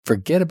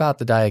forget about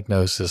the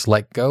diagnosis,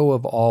 let go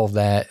of all of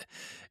that,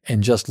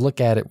 and just look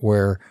at it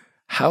where,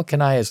 how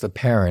can I, as the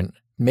parent,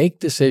 make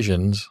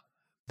decisions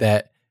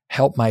that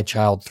help my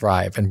child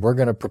thrive? And we're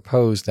going to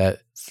propose that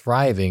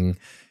thriving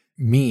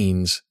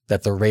means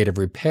that the rate of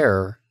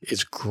repair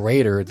is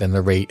greater than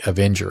the rate of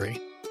injury.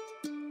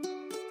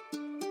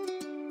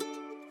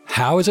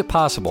 How is it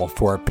possible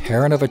for a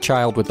parent of a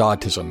child with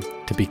autism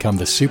to become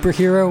the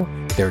superhero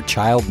their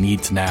child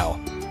needs now?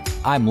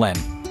 I'm Len.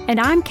 And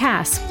I'm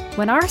Cass.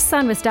 When our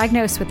son was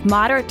diagnosed with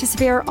moderate to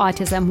severe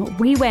autism,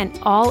 we went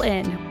all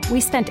in. We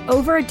spent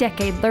over a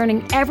decade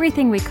learning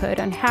everything we could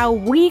on how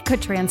we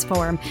could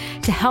transform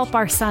to help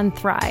our son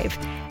thrive.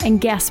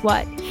 And guess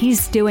what?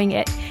 He's doing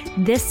it.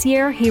 This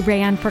year, he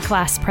ran for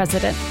class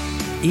president.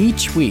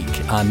 Each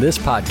week on this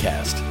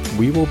podcast,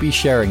 we will be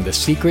sharing the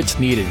secrets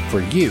needed for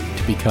you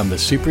to become the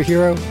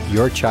superhero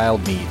your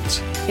child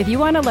needs. If you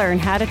want to learn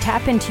how to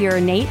tap into your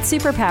innate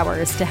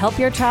superpowers to help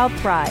your child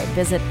thrive,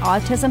 visit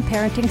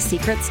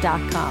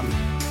autismparenting.secrets.com.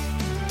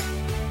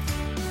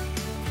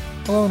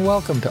 Hello and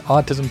welcome to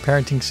Autism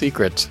Parenting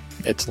Secrets.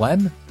 It's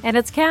Len. And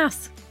it's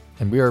Cass.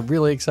 And we are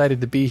really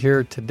excited to be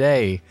here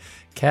today.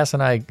 Cass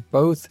and I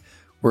both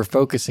were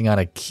focusing on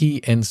a key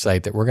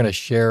insight that we're going to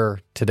share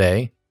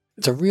today.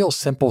 It's a real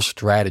simple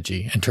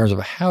strategy in terms of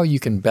how you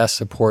can best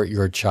support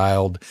your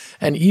child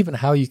and even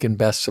how you can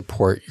best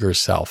support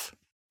yourself.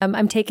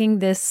 I'm taking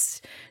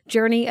this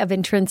Journey of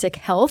Intrinsic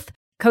Health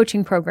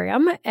coaching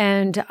program,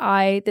 and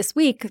this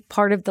week,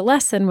 part of the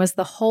lesson was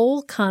the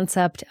whole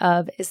concept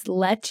of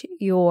let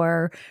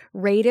your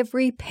rate of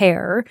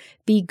repair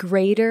be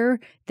greater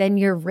than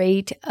your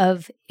rate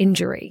of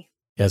injury.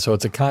 Yeah, so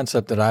it's a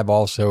concept that I've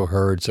also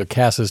heard. So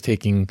Cass is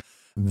taking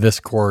this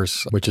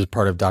course, which is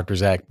part of Dr.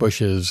 Zach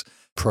Bush's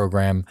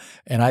program,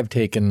 and I've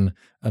taken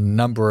a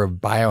number of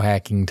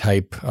biohacking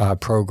type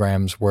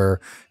programs where,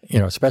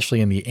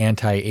 especially in the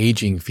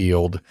anti-aging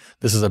field,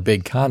 this is a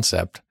big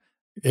concept.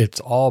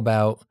 It's all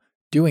about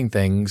doing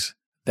things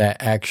that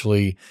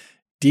actually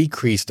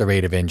decrease the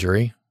rate of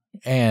injury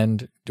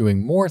and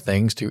doing more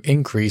things to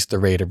increase the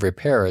rate of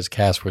repair, as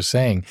Cass was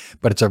saying.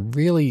 But it's a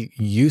really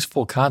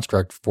useful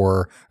construct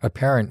for a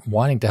parent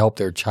wanting to help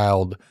their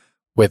child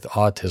with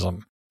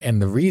autism.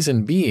 And the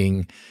reason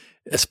being,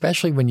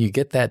 especially when you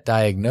get that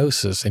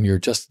diagnosis and you're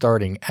just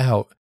starting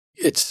out,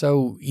 it's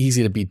so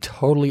easy to be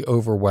totally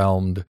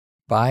overwhelmed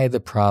by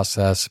the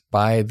process,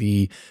 by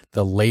the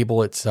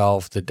label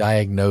itself, the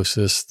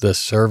diagnosis, the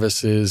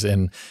services,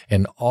 and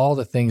all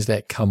the things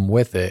that come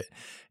with it.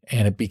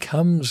 And it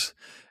becomes,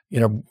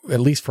 at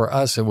least for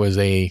us, it was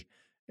a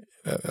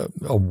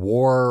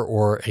war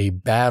or a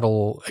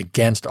battle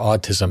against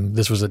autism.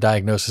 This was a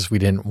diagnosis we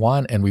didn't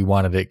want, and we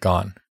wanted it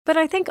gone. But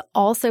I think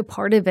also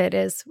part of it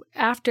is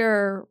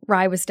after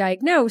Rye was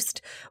diagnosed,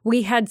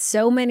 we had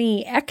so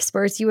many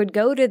experts. You would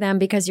go to them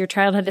because your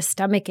child had a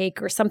stomach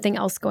ache or something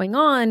else going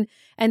on,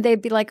 and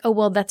they'd be like, oh,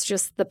 well, that's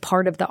just the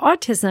part of the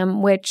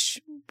autism,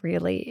 which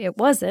really it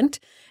wasn't.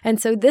 And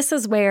so this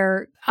is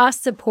where us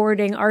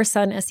supporting our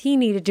son as he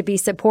needed to be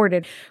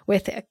supported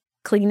with a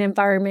clean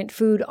environment,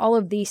 food, all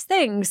of these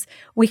things,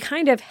 we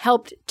kind of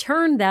helped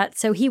turn that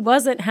so he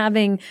wasn't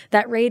having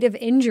that rate of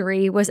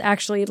injury was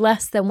actually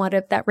less than what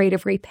of that rate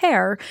of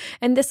repair.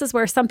 And this is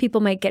where some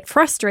people might get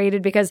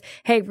frustrated because,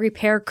 hey,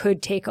 repair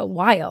could take a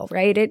while,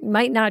 right? It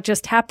might not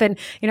just happen.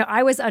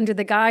 I was under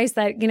the guise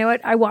that,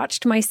 I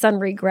watched my son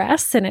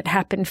regress and it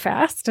happened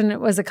fast and it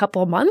was a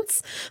couple of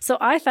months. So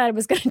I thought it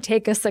was going to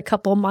take us a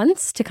couple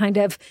months to kind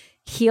of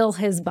heal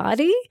his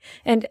body.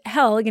 And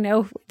hell,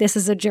 this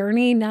is a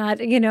journey,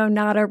 not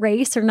a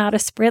race or not a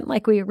sprint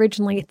like we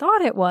originally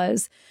thought it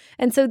was.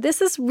 And so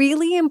this is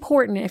really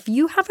important. If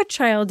you have a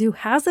child who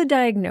has a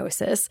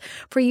diagnosis,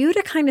 for you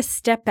to kind of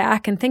step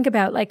back and think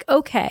about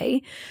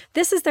okay,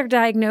 this is their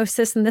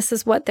diagnosis and this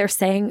is what they're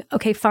saying.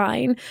 Okay,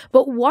 fine.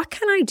 But what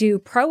can I do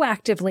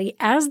proactively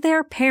as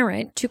their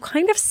parent to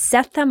kind of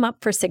set them up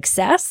for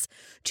success,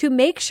 to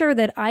make sure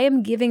that I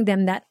am giving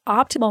them that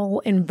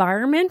optimal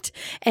environment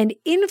and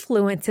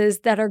influences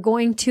that are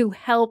going to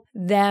help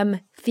them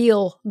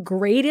feel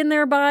great in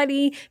their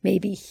body,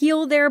 maybe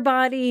heal their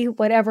body,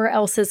 whatever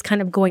else is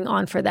kind of going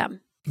on for them.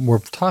 We're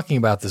talking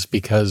about this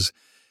because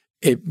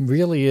it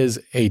really is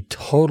a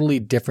totally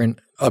different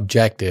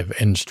objective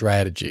and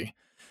strategy.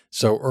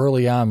 So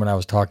early on, when I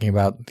was talking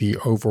about the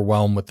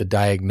overwhelm with the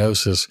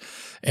diagnosis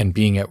and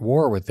being at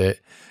war with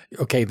it,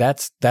 okay,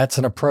 that's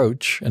an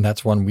approach, and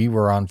that's one we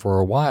were on for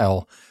a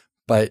while.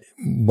 But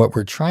what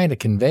we're trying to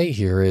convey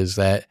here is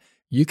that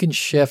you can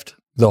shift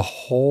the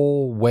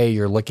whole way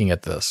you're looking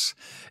at this.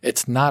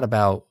 It's not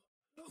about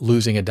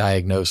losing a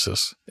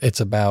diagnosis. It's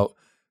about,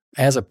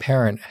 as a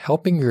parent,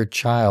 helping your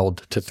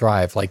child to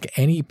thrive like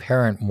any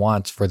parent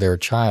wants for their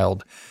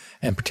child.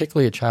 And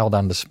particularly a child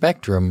on the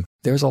spectrum,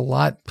 there's a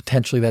lot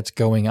potentially that's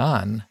going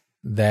on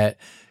that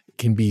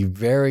can be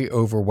very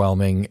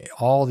overwhelming.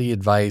 All the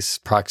advice,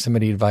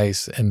 proximity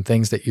advice, and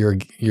things that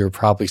you're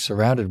probably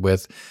surrounded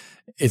with,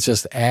 it's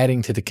just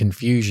adding to the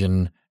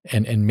confusion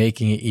and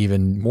making it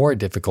even more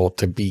difficult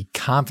to be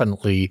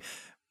confidently,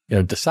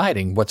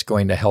 deciding what's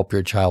going to help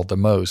your child the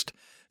most.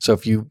 So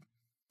if you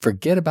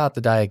forget about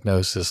the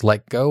diagnosis,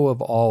 let go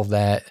of all of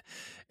that,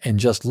 and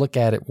just look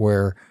at it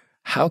where,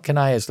 how can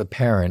I, as the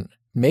parent,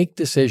 make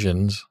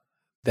decisions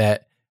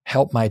that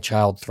help my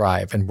child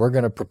thrive? And we're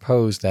going to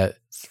propose that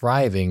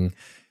thriving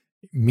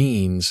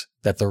means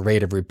that the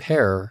rate of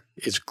repair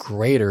is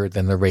greater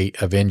than the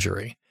rate of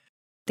injury.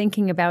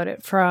 Thinking about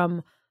it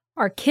from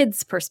our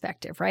kids'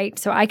 perspective, right?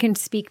 So I can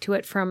speak to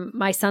it from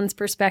my son's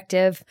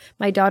perspective.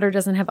 My daughter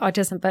doesn't have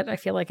autism, but I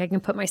feel like I can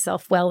put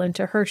myself well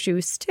into her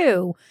shoes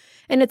too.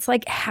 And it's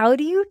like, how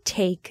do you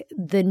take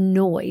the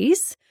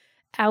noise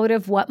out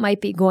of what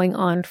might be going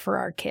on for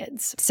our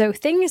kids? So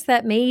things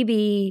that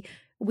maybe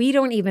we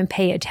don't even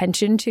pay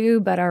attention to,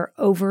 but our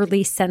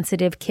overly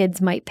sensitive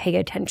kids might pay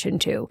attention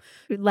to.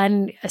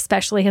 Len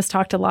especially has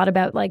talked a lot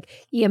about like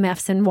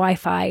EMFs and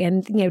Wi-Fi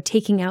and,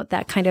 taking out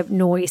that kind of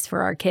noise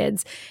for our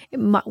kids.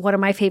 One of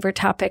my favorite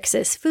topics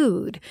is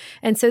food.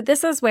 And so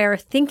this is where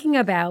thinking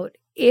about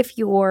if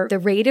the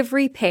rate of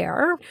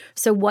repair,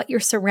 so what you're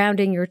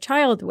surrounding your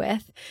child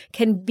with,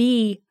 can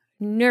be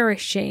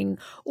nourishing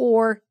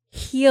or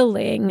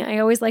healing. I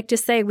always like to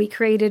say we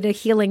created a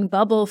healing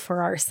bubble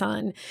for our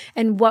son.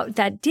 And what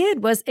that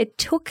did was it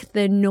took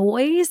the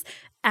noise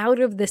out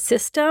of the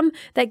system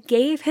that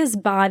gave his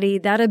body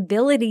that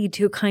ability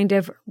to kind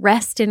of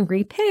rest and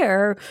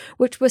repair,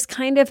 which was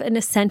kind of an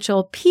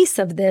essential piece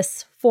of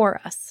this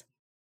for us.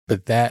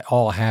 But that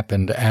all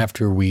happened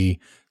after we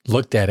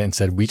looked at it and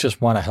said, we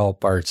just want to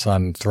help our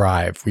son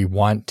thrive. We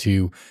want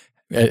to,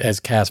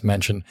 as Cass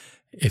mentioned,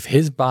 if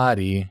his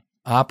body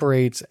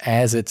operates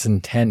as it's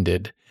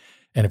intended,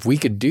 and if we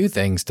could do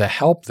things to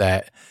help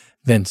that,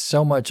 then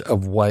so much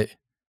of what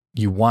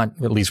you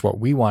want, at least what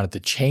we wanted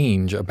to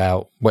change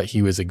about what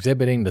he was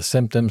exhibiting, the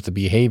symptoms, the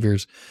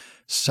behaviors,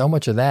 so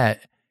much of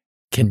that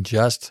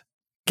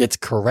gets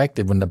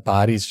corrected when the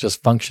body's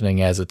just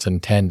functioning as it's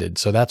intended.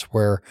 So that's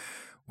where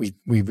we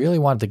really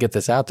wanted to get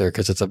this out there,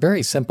 because it's a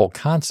very simple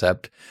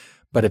concept,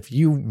 but if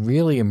you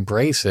really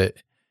embrace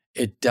it,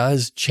 it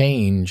does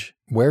change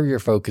where you're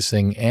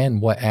focusing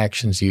and what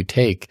actions you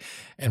take.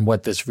 And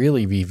what this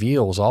really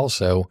reveals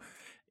also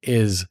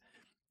is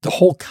the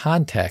whole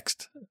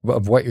context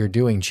of what you're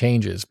doing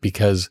changes,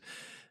 because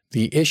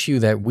the issue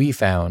that we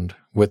found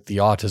with the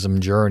autism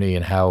journey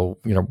and how,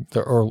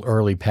 the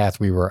early path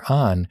we were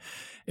on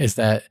is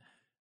that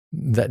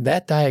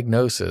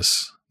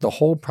diagnosis, the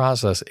whole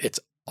process, it's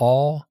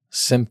all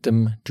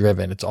symptom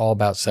driven. It's all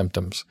about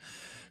symptoms.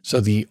 So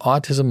the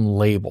autism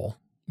label,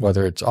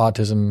 whether it's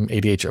autism,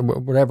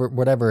 ADHD,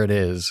 whatever it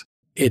is,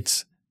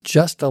 it's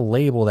just a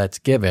label that's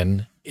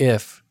given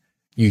if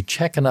you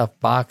check enough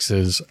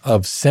boxes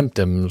of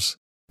symptoms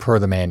per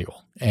the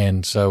manual.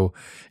 And so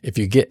if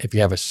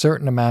you have a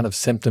certain amount of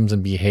symptoms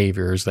and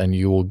behaviors, then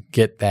you will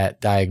get that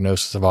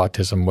diagnosis of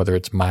autism, whether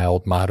it's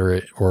mild,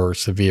 moderate, or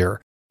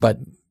severe. But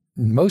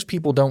most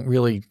people don't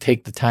really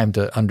take the time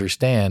to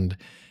understand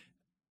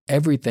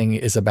everything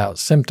is about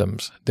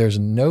symptoms. There's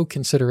no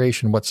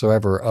consideration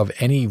whatsoever of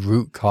any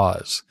root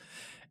cause.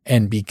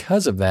 And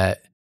because of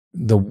that,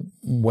 the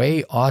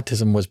way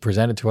autism was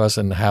presented to us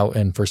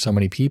and for so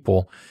many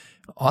people,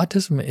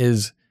 autism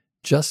is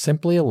just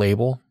simply a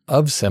label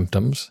of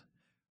symptoms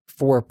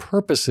for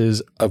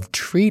purposes of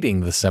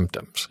treating the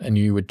symptoms. And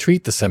you would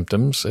treat the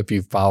symptoms, if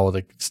you follow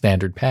the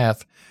standard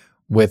path,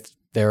 with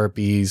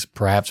therapies,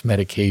 perhaps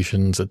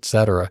medications,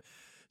 etc.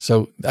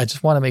 So I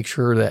just want to make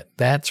sure that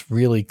that's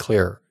really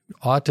clear.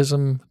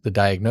 Autism, the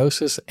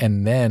diagnosis,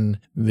 and then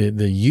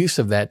the use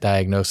of that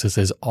diagnosis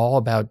is all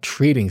about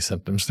treating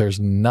symptoms. There's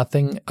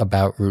nothing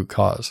about root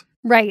cause.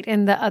 Right.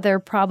 And the other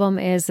problem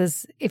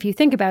is if you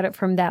think about it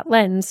from that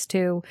lens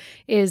too,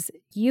 is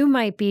you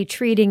might be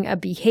treating a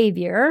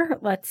behavior,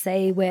 let's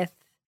say with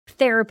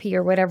therapy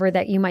or whatever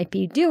that you might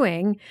be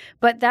doing,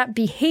 but that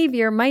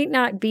behavior might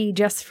not be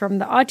just from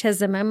the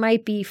autism. It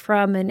might be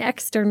from an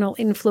external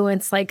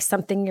influence, like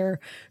something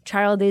your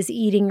child is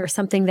eating or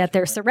something that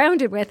they're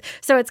surrounded with.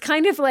 So it's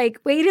kind of like,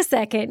 wait a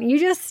second, you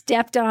just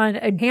stepped on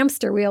a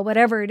hamster wheel,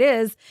 whatever it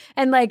is,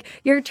 and like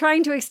you're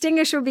trying to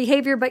extinguish your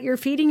behavior, but you're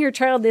feeding your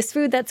child this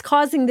food that's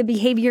causing the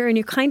behavior, and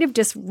you kind of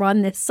just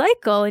run this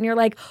cycle, and you're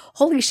like,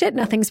 holy shit,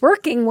 nothing's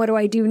working. What do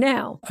I do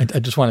now? I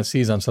just want to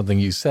seize on something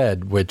you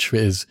said, which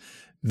is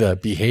the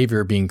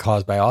behavior being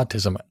caused by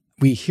autism.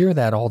 We hear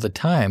that all the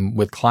time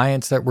with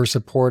clients that we're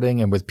supporting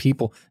and with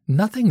people.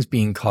 Nothing's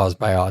being caused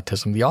by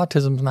autism. The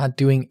autism's not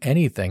doing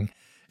anything.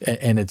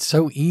 And it's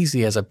so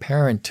easy as a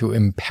parent to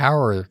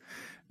empower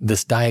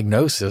this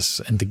diagnosis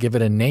and to give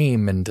it a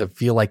name and to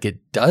feel like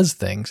it does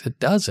things. It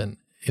doesn't.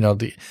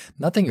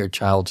 Nothing your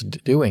child's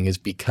doing is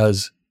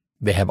because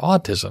they have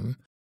autism.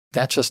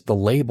 That's just the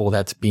label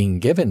that's being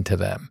given to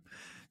them.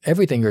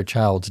 Everything your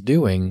child's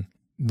doing,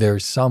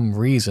 there's some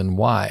reason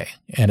why.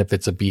 And if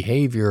it's a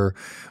behavior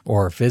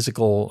or a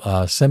physical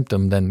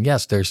symptom, then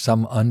yes, there's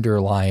some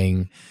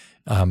underlying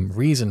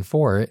reason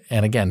for it.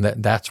 And again,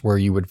 that's where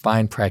you would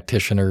find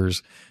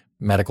practitioners,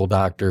 medical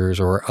doctors,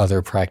 or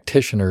other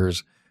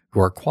practitioners who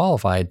are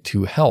qualified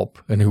to help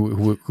and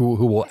who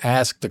will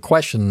ask the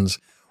questions,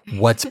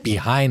 what's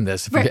behind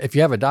this? If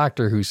you have a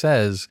doctor who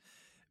says,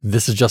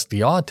 this is just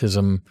the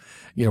autism,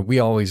 we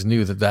always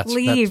knew that's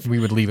we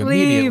would leave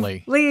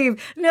immediately.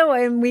 Leave. No,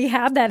 and we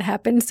have that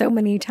happen so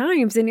many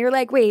times. And you're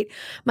like, wait,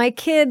 my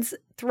kid's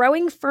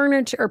throwing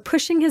furniture or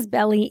pushing his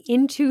belly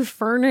into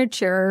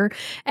furniture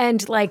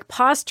and like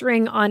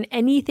posturing on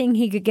anything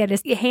he could get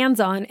his hands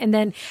on and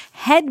then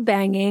head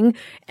banging.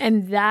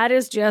 And that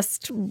is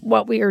just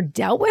what we are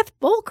dealt with.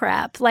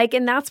 Bullcrap. Like,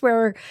 and that's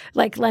where,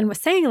 like Len was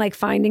saying, like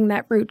finding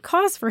that root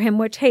cause for him,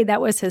 which, hey, that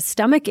was his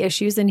stomach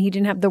issues and he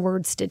didn't have the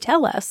words to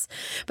tell us.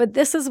 But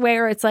this is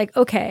where it's like,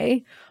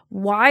 okay,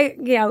 why,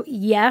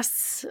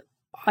 yes,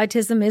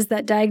 autism is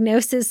that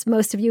diagnosis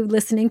most of you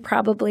listening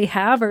probably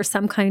have, or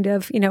some kind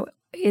of,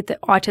 the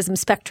autism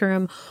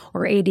spectrum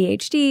or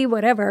ADHD,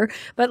 whatever.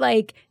 But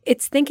like,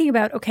 it's thinking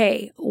about,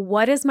 okay,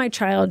 what is my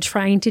child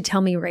trying to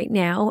tell me right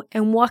now?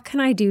 And what can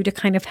I do to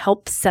kind of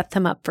help set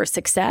them up for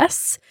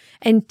success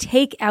and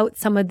take out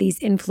some of these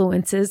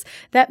influences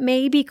that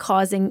may be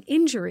causing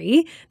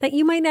injury that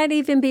you might not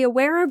even be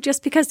aware of,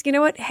 just because, you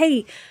know what?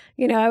 Hey,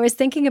 I was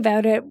thinking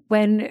about it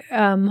when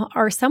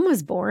our son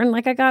was born.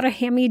 Like, I got a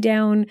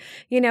hand-me-down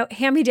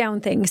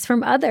things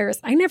from others.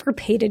 I never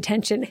paid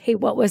attention. Hey,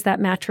 what was that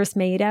mattress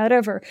made out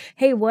of? Or,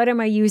 hey, what am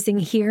I using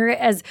here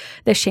as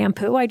the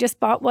shampoo? I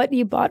just bought what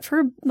you bought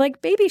for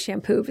like baby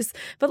shampoos.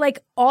 But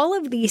like all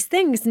of these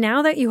things,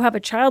 now that you have a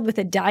child with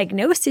a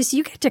diagnosis,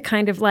 you get to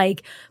kind of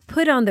like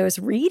put on those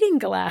reading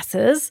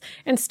glasses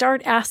and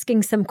start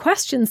asking some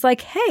questions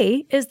like,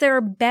 hey, is there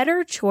a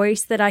better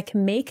choice that I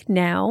can make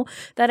now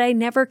that I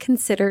never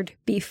considered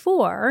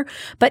before?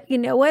 But you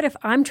know what? If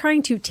I'm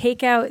trying to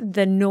take out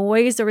the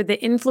noise or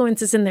the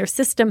influences in their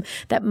system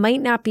that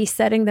might not be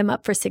setting them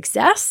up for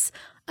success,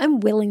 I'm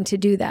willing to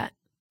do that.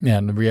 Yeah,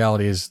 and the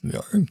reality is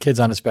kids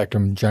on the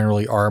spectrum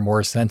generally are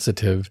more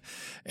sensitive.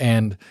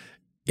 And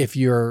if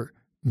you're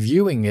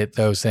viewing it,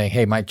 though, saying,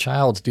 hey, my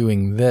child's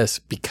doing this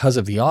because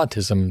of the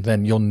autism,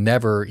 then you'll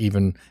never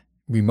even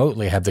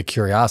remotely have the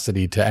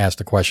curiosity to ask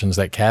the questions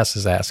that Cass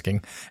is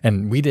asking.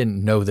 And we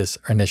didn't know this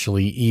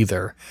initially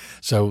either.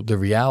 So the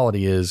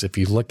reality is, if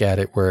you look at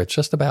it where it's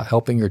just about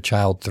helping your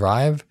child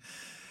thrive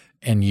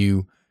and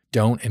you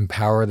don't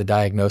empower the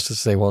diagnosis,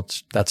 say, well,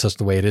 that's just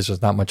the way it is,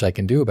 there's not much I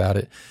can do about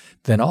it,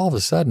 then all of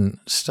a sudden,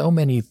 so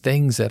many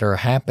things that are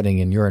happening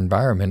in your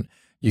environment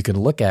you can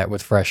look at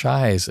with fresh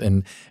eyes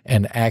and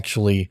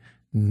actually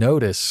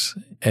notice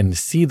and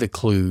see the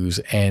clues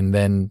and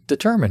then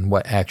determine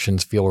what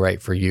actions feel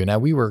right for you. Now,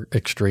 we were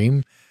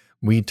extreme.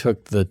 We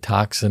took the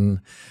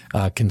toxin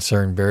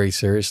concern very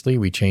seriously.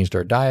 We changed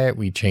our diet.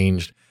 We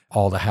changed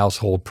all the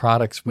household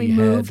products we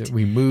had.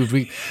 We moved.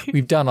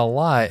 We've done a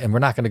lot, and we're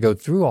not going to go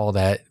through all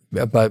that.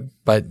 But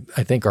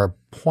I think our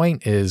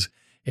point is,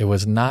 it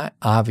was not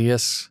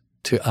obvious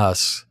to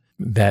us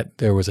that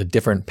there was a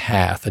different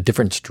path, a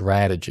different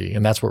strategy.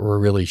 And that's what we're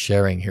really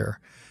sharing here.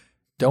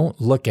 Don't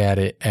look at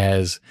it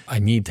as, I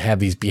need to have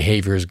these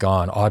behaviors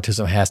gone.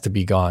 Autism has to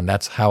be gone.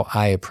 That's how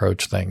I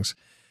approach things.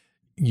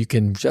 You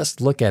can just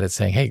look at it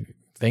saying, hey,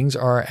 things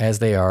are as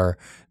they are.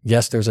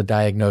 Yes, there's a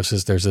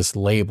diagnosis, there's this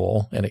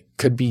label, and it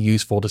could be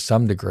useful to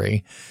some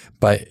degree,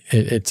 but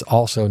it's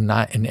also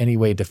not in any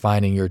way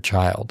defining your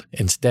child.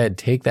 Instead,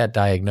 take that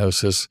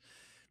diagnosis,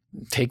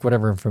 take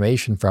whatever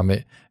information from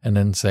it, and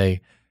then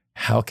say,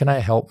 how can I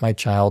help my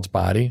child's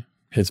body,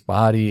 his,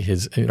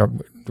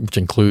 which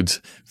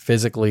includes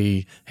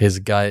physically his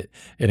gut,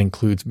 it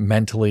includes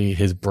mentally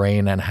his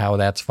brain and how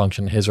that's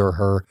functioned, his or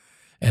her.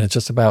 And it's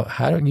just about,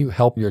 how do you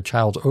help your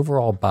child's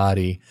overall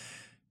body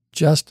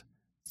just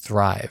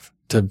thrive,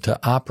 to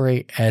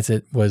operate as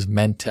it was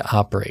meant to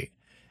operate.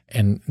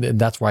 And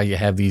that's why you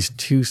have these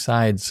two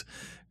sides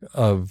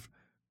of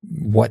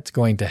what's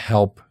going to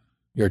help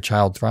your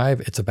child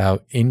thrive. It's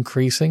about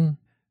increasing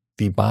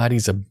the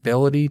body's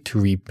ability to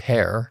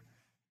repair,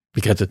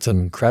 because it's an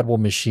incredible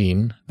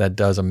machine that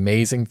does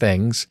amazing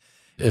things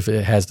if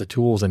it has the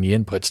tools and the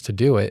inputs to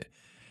do it.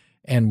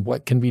 And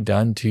what can be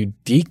done to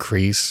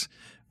decrease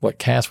what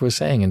Cass was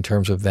saying in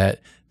terms of that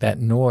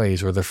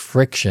noise or the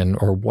friction,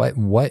 or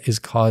what is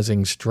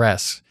causing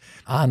stress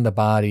on the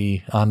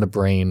body, on the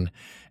brain.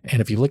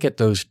 And if you look at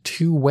those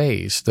two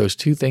ways, those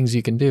two things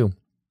you can do,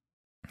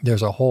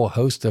 there's a whole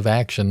host of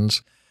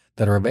actions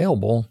that are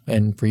available,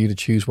 and for you to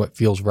choose what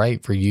feels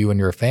right for you and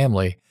your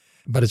family.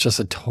 But it's just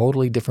a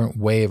totally different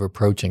way of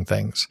approaching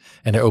things,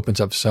 and it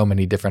opens up so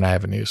many different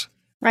avenues.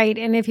 Right.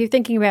 And if you're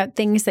thinking about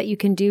things that you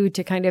can do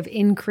to kind of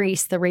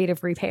increase the rate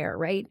of repair,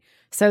 right?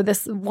 So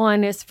this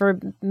one is, for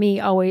me,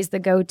 always the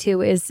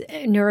go-to is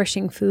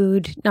nourishing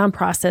food,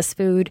 non-processed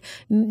food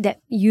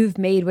that you've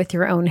made with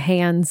your own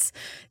hands.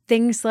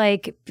 Things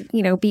like,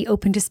 be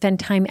open to spend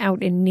time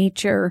out in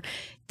nature.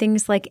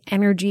 Things like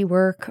energy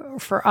work.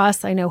 For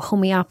us, I know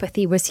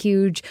homeopathy was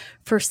huge.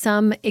 For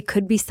some, it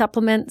could be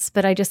supplements,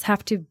 but I just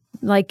have to,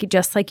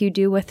 just like you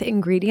do with the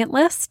ingredient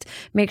list,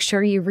 make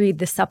sure you read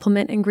the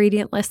supplement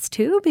ingredient list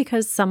too,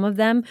 because some of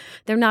them,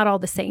 they're not all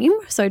the same.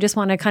 So I just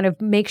want to kind of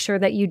make sure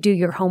that you do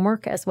your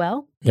homework as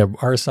well. Yeah,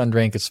 our son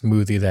drank a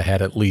smoothie that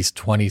had at least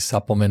 20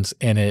 supplements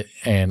in it,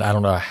 and I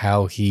don't know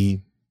how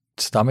he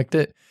stomached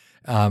it.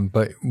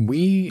 But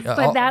we,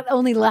 but that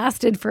only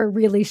lasted for a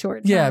really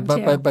short time. Yeah,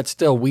 too. but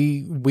still,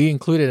 we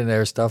included in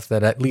there stuff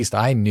that at least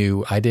I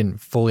knew I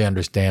didn't fully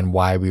understand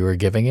why we were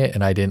giving it,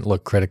 and I didn't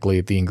look critically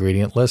at the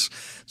ingredient list.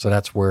 So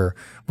that's where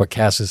what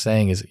Cass is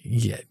saying is,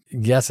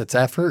 yes, it's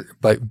effort,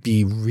 but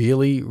be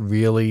really,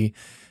 really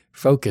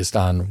focused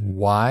on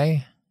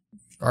why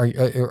are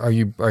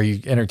you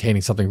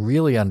entertaining something.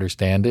 Really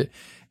understand it,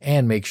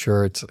 and make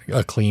sure it's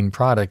a clean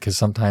product, because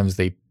sometimes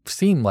they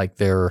seem like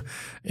they're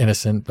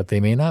innocent, but they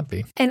may not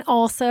be. And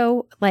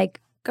also, like,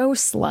 go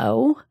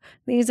slow.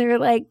 These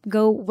are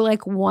go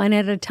one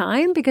at a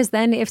time, because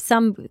then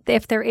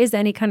if there is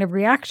any kind of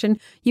reaction,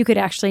 you could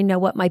actually know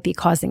what might be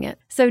causing it.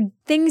 So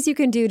things you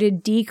can do to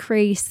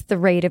decrease the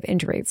rate of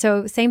injury.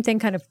 So same thing,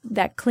 kind of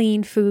that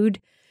clean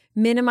food,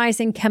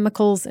 minimizing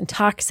chemicals and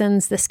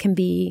toxins. This can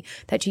be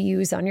that you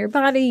use on your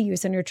body,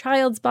 use on your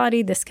child's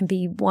body. This can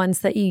be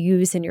ones that you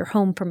use in your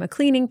home from a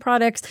cleaning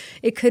products.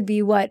 It could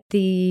be what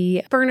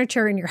the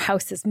furniture in your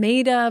house is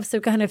made of. So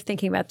kind of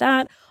thinking about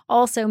that.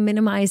 Also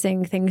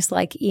minimizing things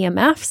like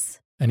EMFs.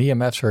 And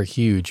EMFs are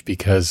huge,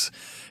 because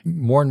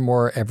more and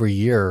more every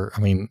year,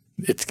 I mean,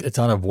 it's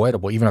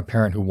unavoidable. Even a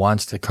parent who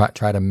wants to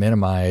try to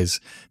minimize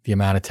the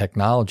amount of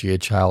technology a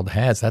child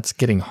has, that's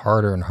getting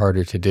harder and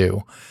harder to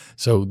do.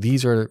 So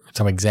these are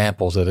some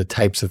examples of the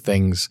types of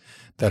things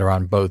that are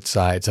on both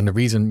sides. And the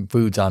reason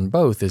food's on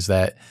both is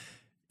that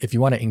if you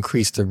want to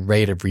increase the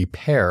rate of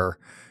repair,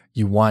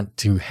 you want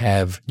to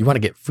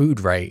get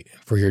food right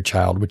for your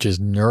child, which is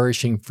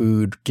nourishing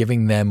food,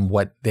 giving them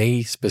what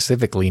they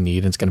specifically need.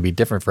 And it's going to be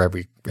different for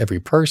every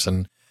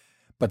person.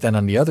 But then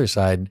on the other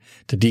side,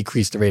 to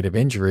decrease the rate of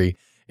injury,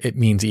 it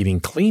means eating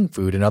clean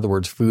food. In other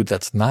words, food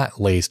that's not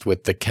laced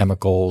with the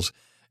chemicals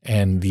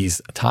and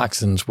these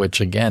toxins, which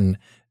again,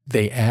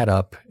 they add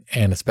up.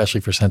 And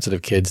especially for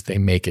sensitive kids, they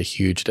make a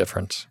huge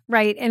difference.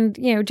 Right. And,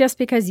 just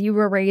because you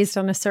were raised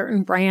on a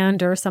certain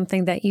brand or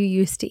something that you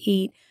used to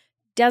eat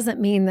doesn't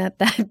mean that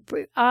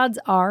odds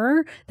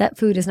are that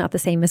food is not the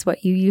same as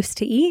what you used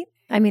to eat.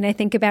 I mean, I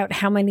think about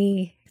how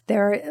many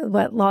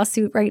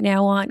lawsuit right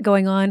now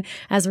going on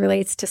as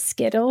relates to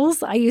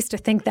Skittles. I used to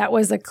think that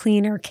was a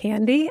cleaner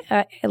candy.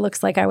 It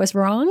looks like I was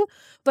wrong.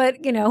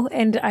 But,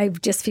 and I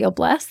just feel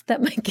blessed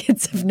that my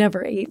kids have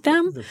never ate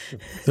them.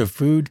 The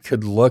food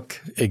could look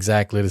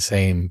exactly the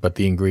same, but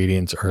the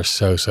ingredients are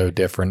so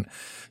different.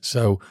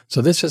 So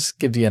this just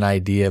gives you an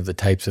idea of the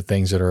types of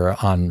things that are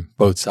on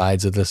both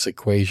sides of this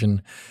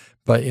equation.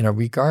 But,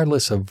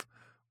 regardless of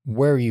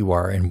where you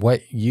are and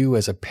what you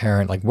as a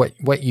parent, like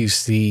what you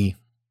see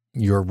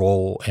your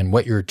role and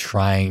what you're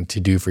trying to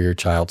do for your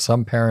child.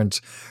 Some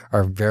parents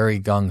are very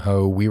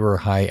gung-ho. We were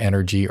high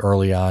energy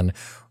early on,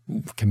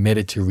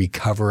 committed to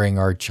recovering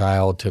our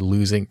child,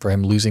 for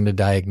him losing the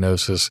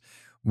diagnosis.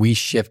 We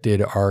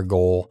shifted our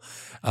goal.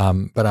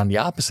 But on the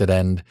opposite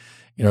end,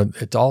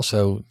 it's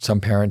also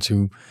some parents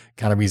who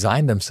kind of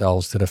resign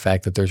themselves to the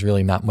fact that there's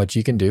really not much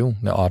you can do.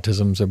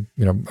 Autism's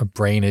a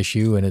brain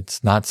issue, and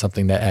it's not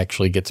something that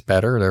actually gets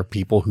better. There are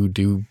people who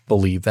do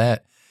believe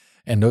that.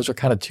 And those are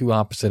kind of two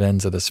opposite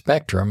ends of the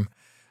spectrum.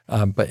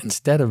 But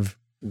instead of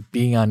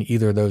being on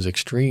either of those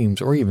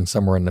extremes, or even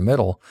somewhere in the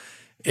middle,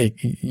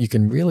 you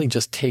can really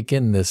just take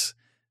in this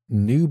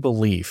new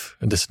belief,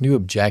 this new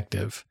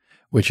objective,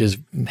 which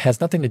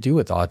has nothing to do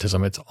with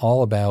autism. It's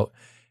all about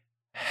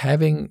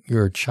having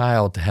your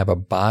child to have a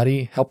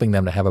body, helping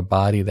them to have a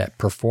body that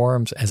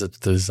performs as it's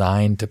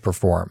designed to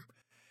perform.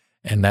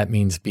 And that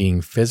means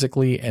being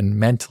physically and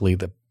mentally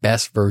the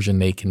best version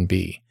they can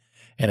be.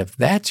 And if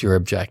that's your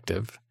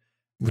objective,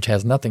 which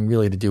has nothing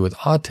really to do with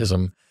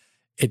autism,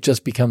 it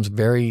just becomes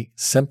very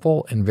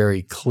simple and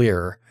very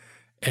clear.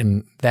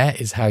 And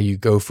that is how you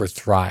go for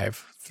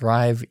Thrive.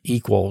 Thrive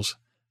equals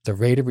the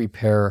rate of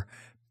repair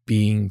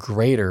being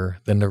greater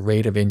than the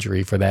rate of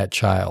injury for that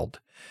child.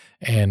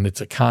 And it's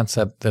a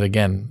concept that,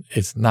 again,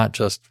 it's not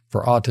just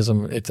for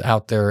autism. It's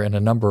out there in a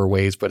number of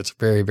ways, but it's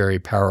very, very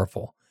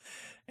powerful.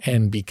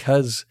 And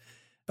because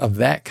of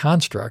that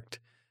construct,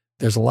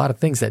 there's a lot of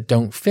things that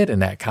don't fit in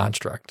that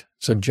construct.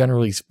 So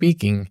generally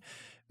speaking,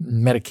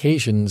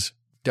 medications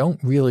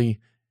don't really,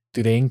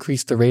 do they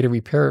increase the rate of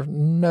repair?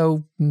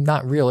 No,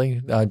 not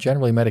really.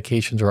 Generally,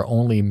 medications are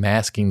only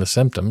masking the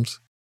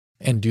symptoms.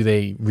 And do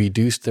they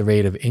reduce the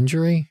rate of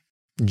injury?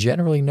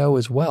 Generally, no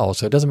as well.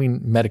 So it doesn't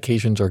mean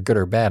medications are good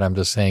or bad. I'm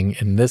just saying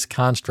in this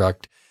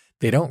construct,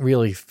 they don't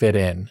really fit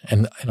in.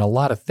 And a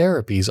lot of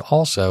therapies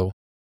also,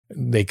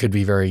 they could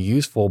be very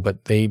useful,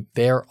 but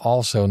they're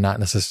also not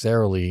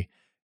necessarily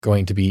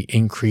going to be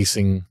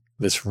increasing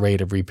this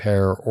rate of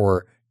repair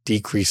or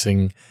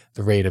decreasing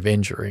the rate of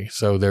injury.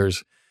 So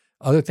there's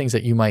other things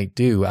that you might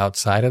do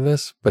outside of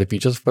this, but if you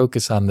just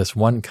focus on this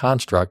one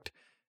construct,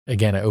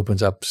 again, it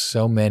opens up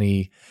so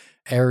many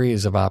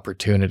areas of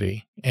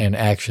opportunity and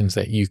actions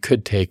that you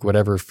could take,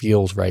 whatever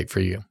feels right for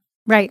you.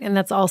 Right. And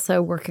that's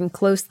also working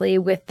closely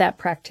with that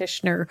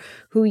practitioner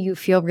who you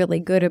feel really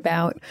good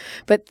about.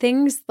 But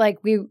things like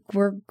we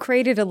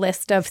created a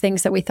list of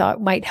things that we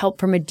thought might help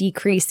from a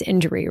decreased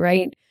injury,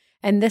 right?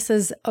 And this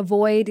is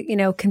avoid,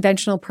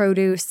 conventional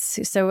produce.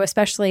 So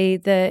especially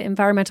the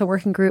Environmental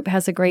Working Group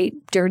has a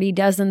great Dirty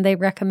Dozen they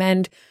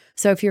recommend.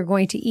 So if you're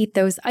going to eat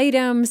those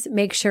items,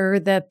 make sure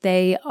that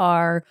they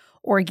are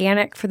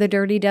organic for the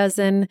Dirty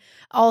Dozen.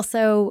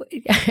 Also,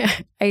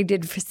 I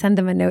did send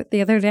them a note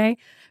the other day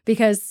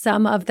because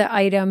some of the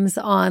items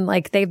on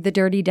they have the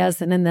Dirty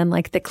Dozen and then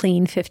the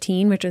Clean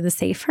 15, which are the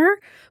safer,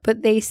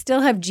 but they still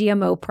have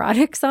GMO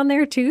products on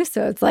there too.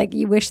 So it's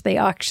you wish they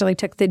actually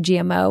took the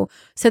GMO.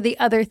 So the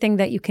other thing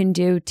that you can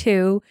do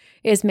too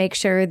is make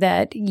sure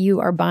that you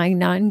are buying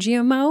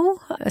non-GMO,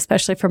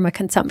 especially from a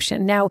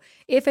consumption. Now,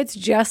 if it's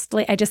just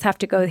I just have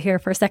to go here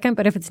for a second,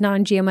 but if it's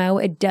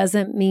non-GMO, it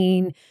doesn't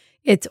mean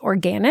it's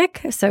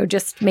organic. So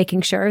just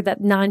making sure that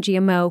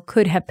non-GMO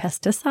could have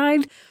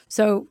pesticide.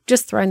 So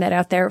just throwing that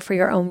out there for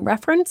your own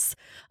reference.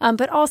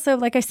 But also,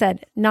 like I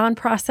said,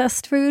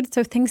 non-processed food.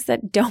 So things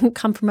that don't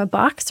come from a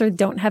box or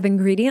don't have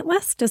ingredient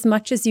list, as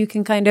much as you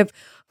can kind of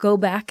go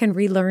back and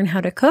relearn how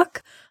to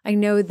cook. I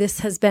know this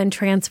has been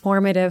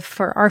transformative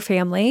for our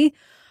family.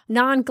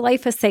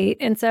 Non-glyphosate.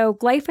 And so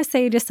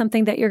glyphosate is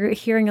something that you're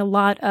hearing a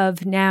lot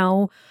of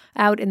now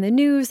out in the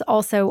news,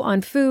 also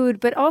on food,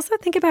 but also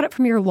think about it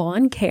from your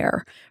lawn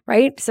care,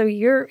 right? So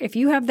if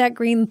you have that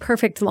green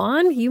perfect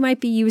lawn, you might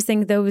be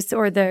using those,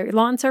 or the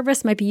lawn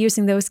service might be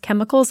using those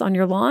chemicals on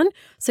your lawn.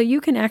 So you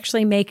can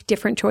actually make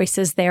different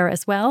choices there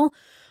as well.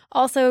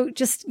 Also,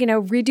 just,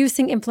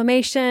 reducing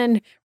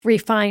inflammation,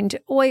 refined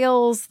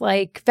oils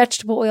like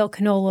vegetable oil,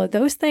 canola,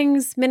 those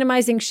things,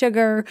 minimizing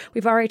sugar.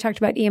 We've already talked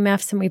about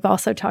EMFs, and we've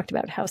also talked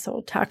about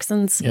household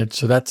toxins. Yeah,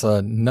 so that's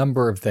a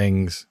number of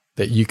things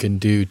that you can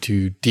do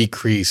to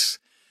decrease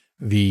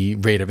the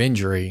rate of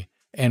injury.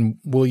 And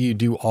will you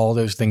do all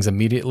those things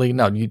immediately?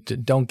 No, you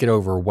don't get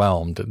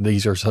overwhelmed.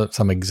 These are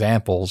some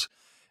examples.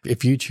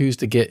 If you choose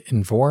to get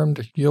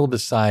informed, you'll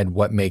decide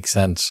what makes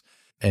sense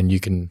and you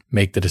can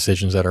make the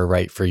decisions that are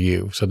right for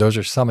you. So those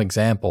are some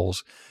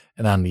examples.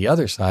 And on the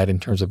other side, in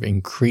terms of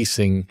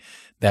increasing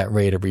that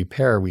rate of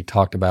repair, we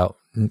talked about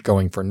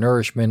going for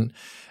nourishment,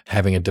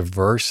 having a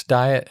diverse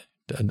diet,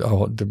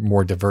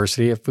 more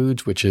diversity of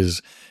foods, which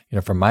is,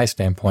 from my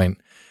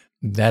standpoint,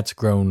 that's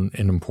grown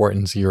in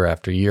importance year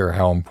after year.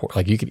 How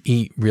important, you could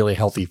eat really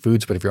healthy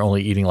foods, but if you're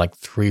only eating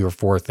 3 or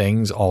 4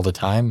 things all the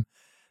time,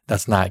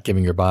 that's not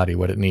giving your body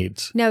what it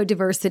needs. No,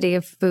 diversity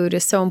of food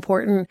is so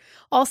important.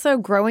 Also,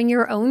 growing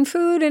your own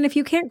food. And if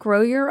you can't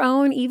grow your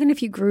own, even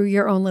if you grew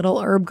your own little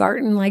herb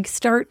garden,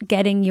 start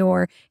getting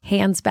your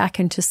hands back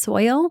into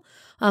soil.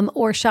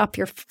 Or shop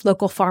your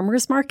local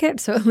farmer's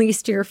market. So at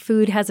least your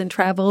food hasn't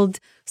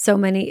traveled so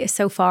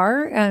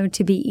far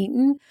to be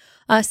eaten.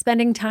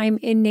 Spending time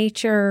in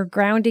nature,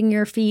 grounding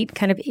your feet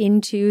kind of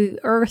into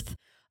earth,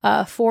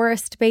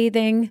 forest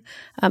bathing,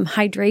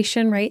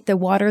 hydration, right? The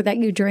water that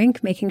you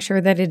drink, making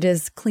sure that it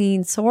is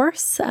clean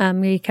source,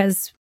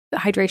 because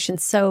hydration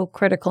is so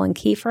critical and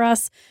key for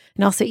us.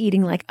 And also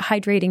eating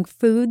hydrating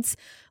foods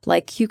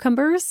like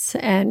cucumbers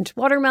and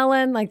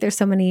watermelon. There's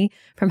so many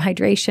from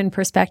hydration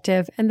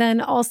perspective. And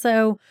then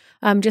also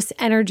just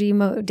energy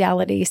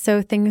modality.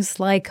 So things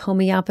like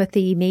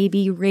homeopathy,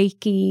 maybe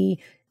Reiki.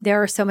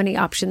 There are so many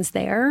options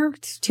there.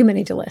 It's too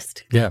many to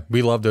list. Yeah,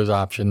 we love those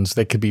options.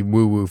 They could be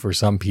woo-woo for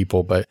some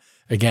people, but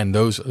again,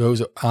 those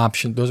are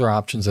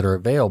options that are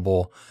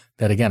available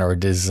that again are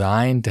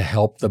designed to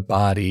help the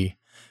body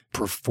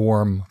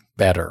perform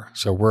better.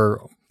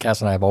 So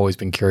Cass and I have always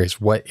been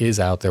curious, what is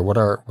out there? What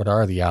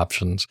are the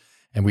options?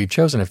 And we've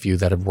chosen a few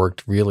that have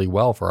worked really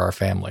well for our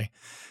family.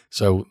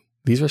 So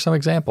these are some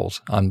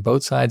examples on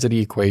both sides of the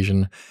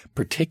equation,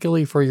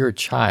 particularly for your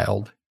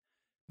child.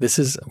 This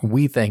is,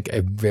 we think,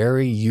 a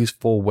very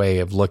useful way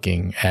of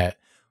looking at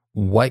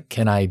what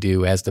can I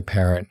do as the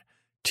parent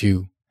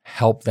to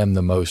help them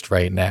the most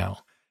right now.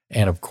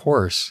 And of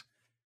course,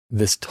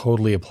 this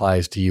totally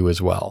applies to you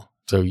as well.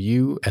 So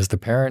you, as the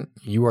parent,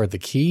 you are the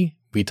key.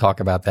 We talk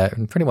about that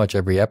in pretty much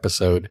every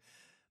episode.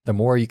 The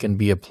more you can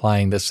be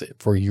applying this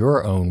for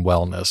your own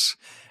wellness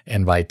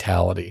and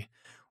vitality.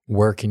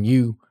 Where can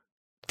you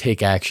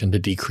take action to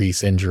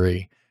decrease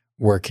injury?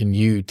 Where can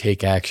you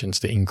take actions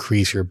to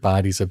increase your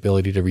body's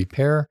ability to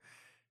repair?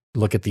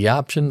 Look at the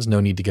options,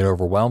 no need to get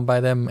overwhelmed by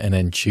them, and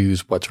then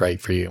choose what's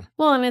right for you.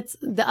 Well, and it's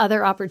the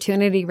other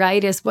opportunity,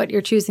 right, is what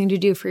you're choosing to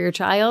do for your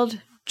child.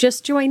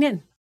 Just join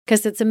in,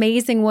 because it's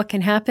amazing what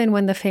can happen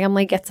when the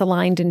family gets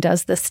aligned and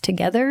does this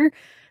together.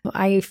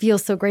 I feel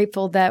so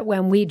grateful that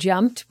when we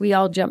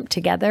all jumped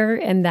together,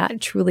 and that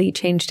truly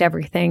changed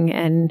everything.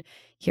 And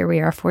here we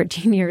are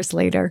 14 years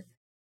later.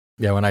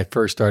 Yeah, when I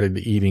first started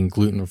eating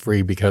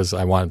gluten-free because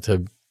I wanted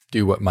to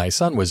do what my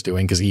son was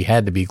doing because he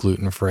had to be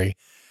gluten-free.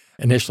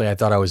 Initially, I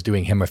thought I was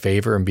doing him a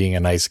favor and being a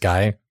nice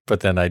guy,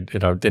 but then it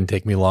didn't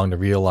take me long to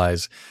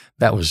realize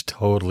that was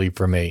totally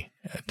for me.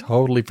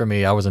 Totally for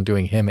me. I wasn't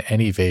doing him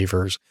any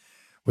favors,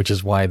 which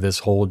is why this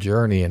whole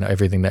journey and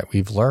everything that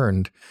we've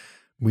learned,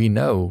 we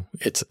know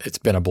it's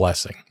been a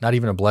blessing. Not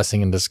even a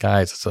blessing in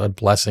disguise. It's a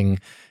blessing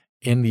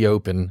in the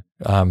open.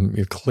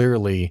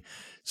 Clearly,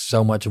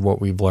 so much of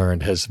what we've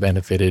learned has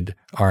benefited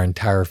our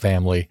entire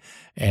family,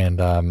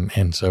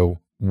 and so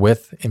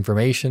with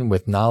information,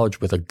 with knowledge,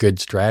 with a good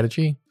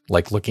strategy,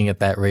 like looking at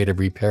that rate of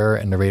repair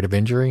and the rate of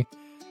injury,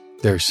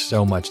 there's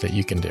so much that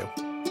you can do.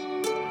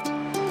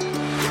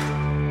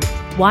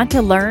 Want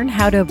to learn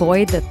how to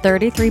avoid the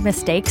 33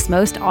 mistakes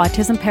most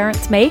autism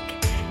parents make?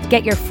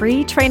 Get your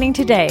free training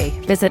today.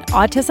 Visit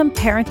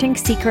autismparenting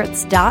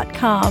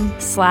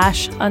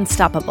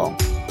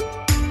secrets.com/unstoppable.